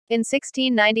In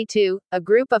 1692, a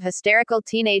group of hysterical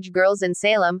teenage girls in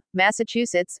Salem,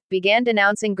 Massachusetts, began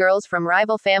denouncing girls from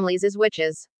rival families as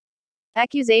witches.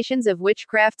 Accusations of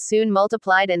witchcraft soon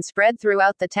multiplied and spread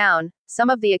throughout the town. Some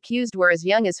of the accused were as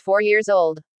young as 4 years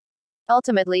old.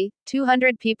 Ultimately,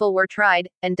 200 people were tried,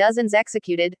 and dozens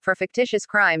executed, for fictitious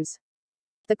crimes.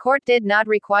 The court did not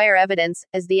require evidence,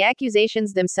 as the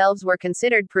accusations themselves were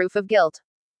considered proof of guilt.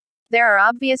 There are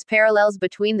obvious parallels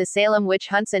between the Salem witch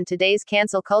hunts and today's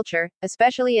cancel culture,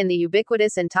 especially in the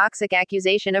ubiquitous and toxic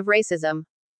accusation of racism.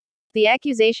 The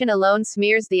accusation alone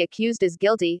smears the accused as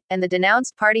guilty, and the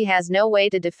denounced party has no way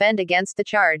to defend against the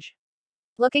charge.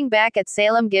 Looking back at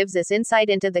Salem gives us insight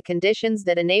into the conditions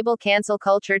that enable cancel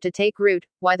culture to take root,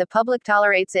 why the public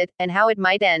tolerates it, and how it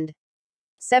might end.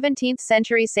 17th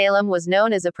century Salem was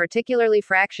known as a particularly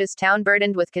fractious town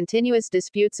burdened with continuous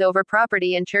disputes over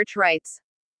property and church rights.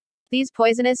 These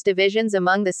poisonous divisions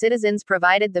among the citizens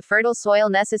provided the fertile soil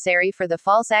necessary for the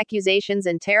false accusations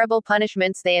and terrible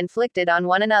punishments they inflicted on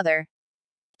one another.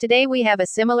 Today we have a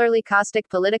similarly caustic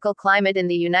political climate in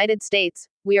the United States.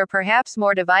 We are perhaps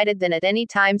more divided than at any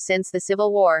time since the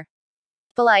Civil War.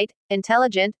 Polite,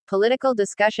 intelligent, political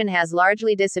discussion has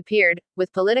largely disappeared,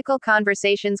 with political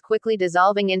conversations quickly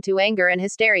dissolving into anger and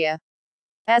hysteria.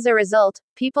 As a result,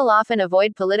 people often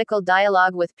avoid political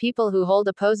dialogue with people who hold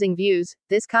opposing views.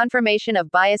 This confirmation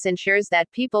of bias ensures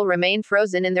that people remain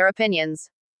frozen in their opinions.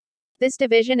 This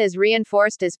division is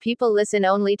reinforced as people listen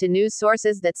only to news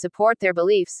sources that support their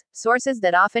beliefs, sources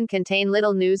that often contain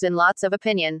little news and lots of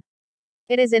opinion.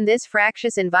 It is in this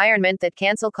fractious environment that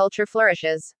cancel culture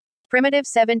flourishes. Primitive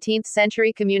 17th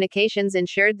century communications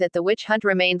ensured that the witch hunt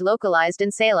remained localized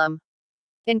in Salem.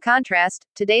 In contrast,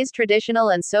 today's traditional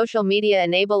and social media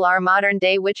enable our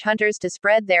modern-day witch hunters to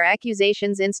spread their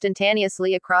accusations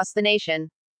instantaneously across the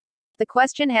nation. The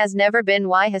question has never been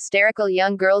why hysterical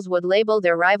young girls would label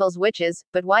their rivals witches,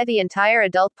 but why the entire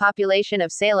adult population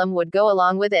of Salem would go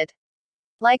along with it.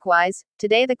 Likewise,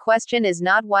 today the question is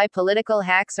not why political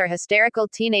hacks or hysterical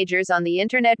teenagers on the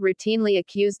internet routinely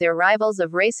accuse their rivals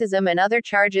of racism and other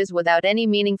charges without any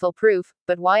meaningful proof,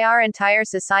 but why our entire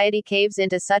society caves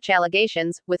into such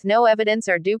allegations, with no evidence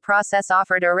or due process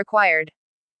offered or required.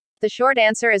 The short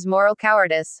answer is moral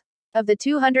cowardice. Of the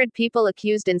 200 people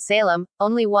accused in Salem,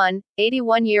 only one,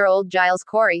 81-year-old Giles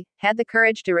Corey, had the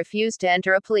courage to refuse to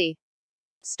enter a plea.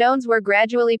 Stones were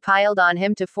gradually piled on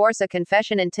him to force a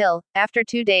confession until, after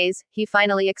 2 days, he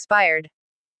finally expired.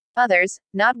 Others,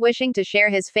 not wishing to share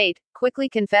his fate, quickly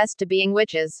confessed to being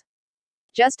witches.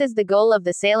 Just as the goal of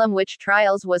the Salem witch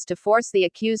trials was to force the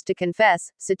accused to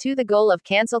confess, so too the goal of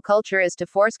cancel culture is to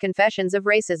force confessions of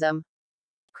racism.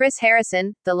 Chris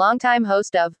Harrison, the longtime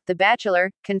host of The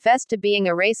Bachelor, confessed to being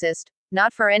a racist,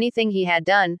 not for anything he had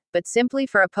done, but simply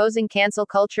for opposing cancel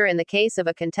culture in the case of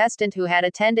a contestant who had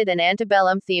attended an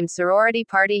antebellum-themed sorority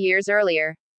party years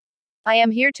earlier. I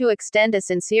am here to extend a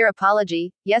sincere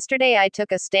apology. Yesterday I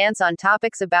took a stance on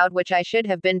topics about which I should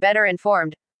have been better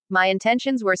informed. My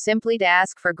intentions were simply to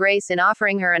ask for grace in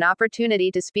offering her an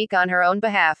opportunity to speak on her own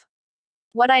behalf.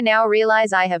 What I now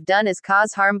realize I have done is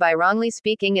cause harm by wrongly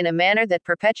speaking in a manner that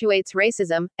perpetuates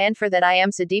racism, and for that I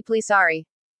am so deeply sorry.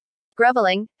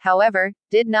 Groveling, however,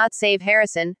 did not save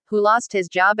Harrison, who lost his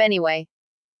job anyway.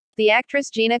 The actress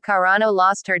Gina Carano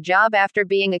lost her job after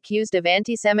being accused of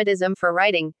anti-Semitism for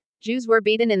writing, "Jews were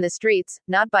beaten in the streets,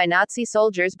 not by Nazi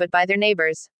soldiers but by their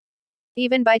neighbors.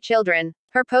 Even by children."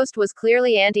 Her post was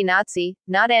clearly anti-Nazi,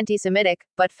 not anti-Semitic,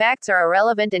 but facts are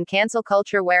irrelevant in cancel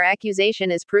culture where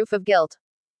accusation is proof of guilt.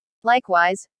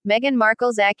 Likewise, Meghan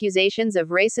Markle's accusations of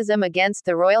racism against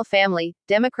the royal family,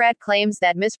 Democrat claims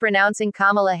that mispronouncing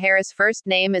Kamala Harris' first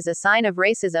name is a sign of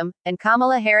racism, and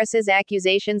Kamala Harris's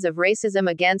accusations of racism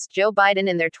against Joe Biden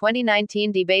in their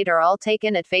 2019 debate are all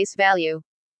taken at face value.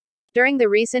 During the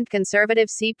recent conservative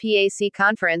CPAC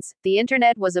conference, the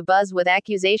internet was abuzz with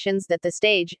accusations that the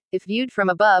stage, if viewed from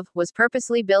above, was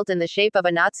purposely built in the shape of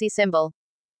a Nazi symbol.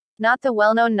 Not the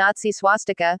well-known Nazi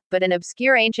swastika, but an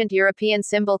obscure ancient European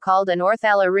symbol called an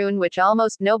Orthala rune which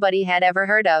almost nobody had ever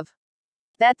heard of.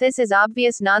 That this is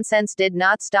obvious nonsense did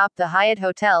not stop the Hyatt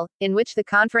Hotel, in which the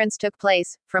conference took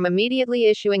place, from immediately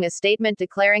issuing a statement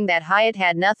declaring that Hyatt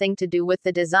had nothing to do with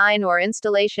the design or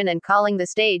installation and calling the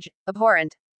stage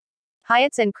abhorrent.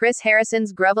 Hyatt's and Chris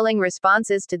Harrison's groveling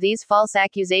responses to these false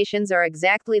accusations are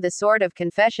exactly the sort of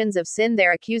confessions of sin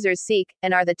their accusers seek,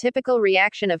 and are the typical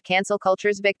reaction of cancel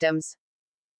culture's victims.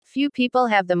 Few people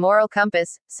have the moral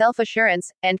compass,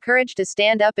 self-assurance, and courage to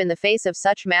stand up in the face of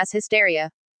such mass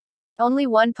hysteria. Only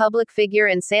one public figure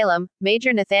in Salem,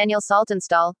 Major Nathaniel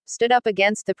Saltonstall, stood up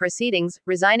against the proceedings,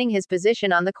 resigning his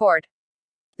position on the court.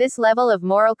 This level of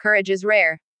moral courage is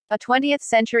rare. A 20th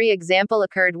century example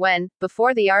occurred when,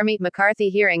 before the Army-McCarthy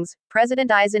hearings, President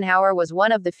Eisenhower was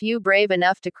one of the few brave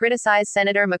enough to criticize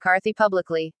Senator McCarthy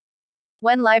publicly.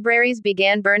 When libraries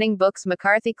began burning books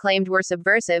McCarthy claimed were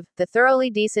subversive, the thoroughly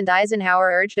decent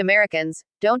Eisenhower urged Americans,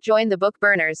 don't join the book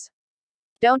burners.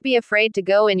 Don't be afraid to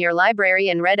go in your library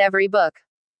and read every book.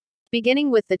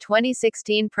 Beginning with the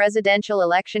 2016 presidential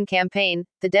election campaign,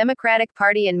 the Democratic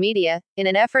Party and media, in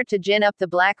an effort to gin up the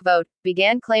black vote,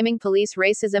 began claiming police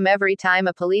racism every time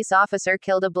a police officer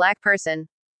killed a black person.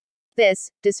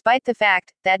 This, despite the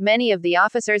fact that many of the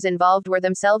officers involved were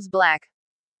themselves black.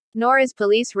 Nor is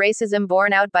police racism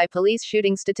borne out by police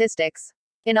shooting statistics.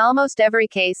 In almost every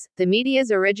case, the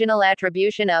media's original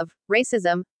attribution of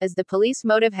racism as the police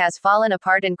motive has fallen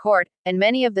apart in court, and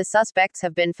many of the suspects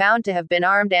have been found to have been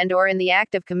armed and/or in the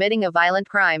act of committing a violent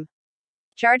crime.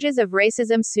 Charges of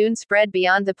racism soon spread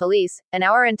beyond the police, and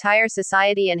our entire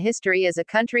society and history as a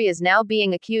country is now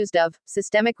being accused of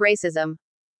systemic racism.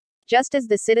 Just as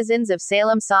the citizens of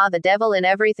Salem saw the devil in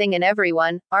everything and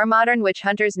everyone, our modern witch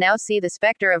hunters now see the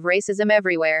specter of racism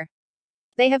everywhere.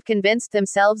 They have convinced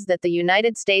themselves that the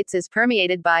United States is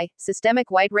permeated by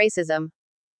systemic white racism.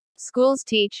 Schools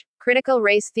teach critical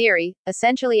race theory,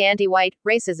 essentially anti-white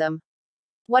racism.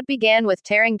 What began with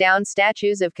tearing down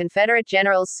statues of Confederate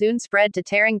generals soon spread to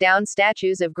tearing down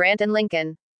statues of Grant and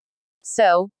Lincoln.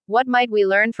 So, what might we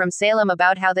learn from Salem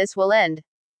about how this will end?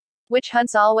 Witch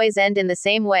hunts always end in the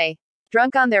same way.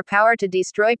 Drunk on their power to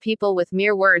destroy people with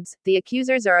mere words, the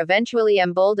accusers are eventually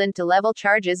emboldened to level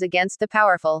charges against the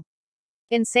powerful.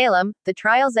 In Salem, the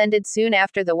trials ended soon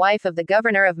after the wife of the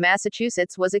governor of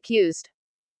Massachusetts was accused.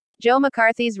 Joe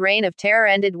McCarthy's reign of terror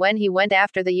ended when he went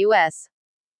after the U.S.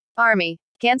 Army.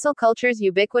 Cancel culture's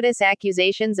ubiquitous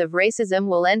accusations of racism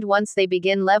will end once they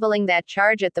begin leveling that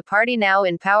charge at the party now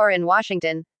in power in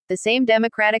Washington. The same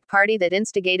Democratic Party that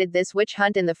instigated this witch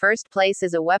hunt in the first place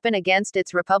is a weapon against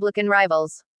its Republican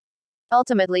rivals.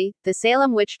 Ultimately, the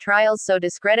Salem witch trials so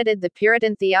discredited the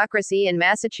Puritan theocracy in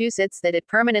Massachusetts that it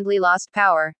permanently lost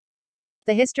power.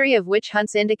 The history of witch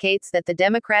hunts indicates that the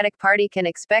Democratic Party can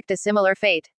expect a similar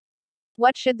fate.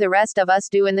 What should the rest of us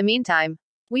do in the meantime?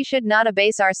 We should not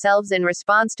abase ourselves in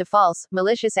response to false,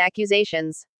 malicious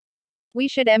accusations. We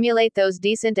should emulate those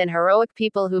decent and heroic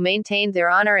people who maintained their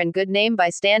honor and good name by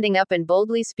standing up and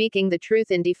boldly speaking the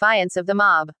truth in defiance of the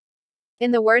mob.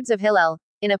 In the words of Hillel,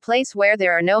 in a place where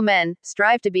there are no men,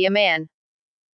 strive to be a man.